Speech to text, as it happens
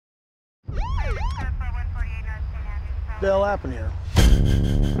the hell happened here?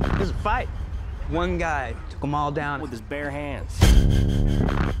 There's a fight. One guy took them all down with his bare hands.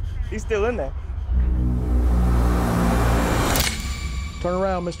 He's still in there. Turn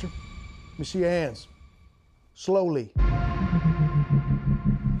around, mister. Let me see your hands. Slowly.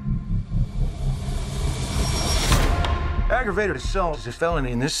 Aggravated assault is a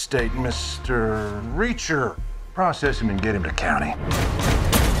felony in this state, Mr. Reacher. Process him and get him to county.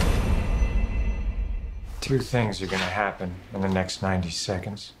 Two things are gonna happen in the next 90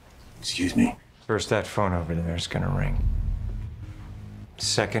 seconds. Excuse me? First, that phone over there is gonna ring.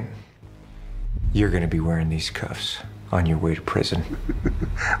 Second, you're gonna be wearing these cuffs on your way to prison.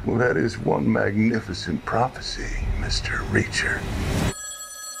 Well, that is one magnificent prophecy, Mr. Reacher.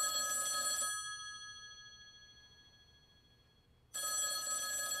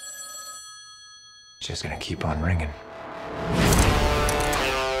 Just gonna keep on ringing.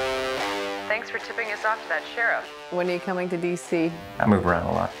 Thanks for tipping us off to that sheriff. When are you coming to D.C.? I move around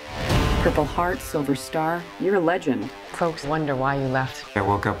a lot. Purple Heart, Silver Star, you're a legend. Folks wonder why you left. I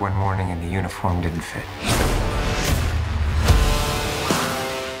woke up one morning and the uniform didn't fit.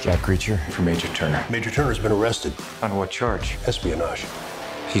 Jack Reacher for Major Turner. Major Turner's been arrested. On what charge? Espionage.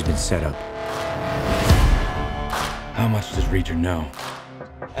 He's been set up. How much does Reacher know?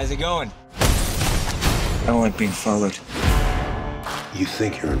 How's it going? I don't like being followed. You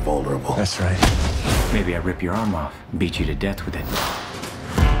think you're invulnerable. That's right. Maybe I rip your arm off and beat you to death with it.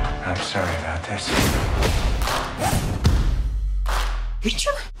 I'm sorry about this.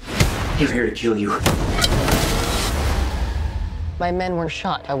 Reacher? He's here to kill you. My men were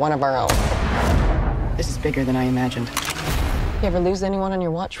shot by one of our own. This is bigger than I imagined. You ever lose anyone on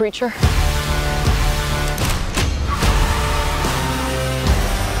your watch, Reacher?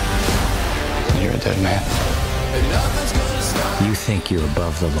 You're a dead man. You think you're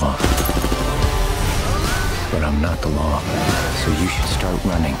above the law. But I'm not the law. So you should start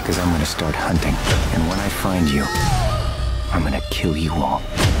running, because I'm gonna start hunting. And when I find you, I'm gonna kill you all.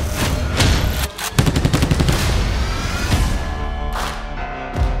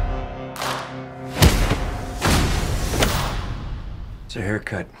 It's a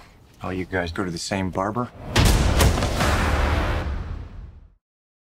haircut. All you guys go to the same barber?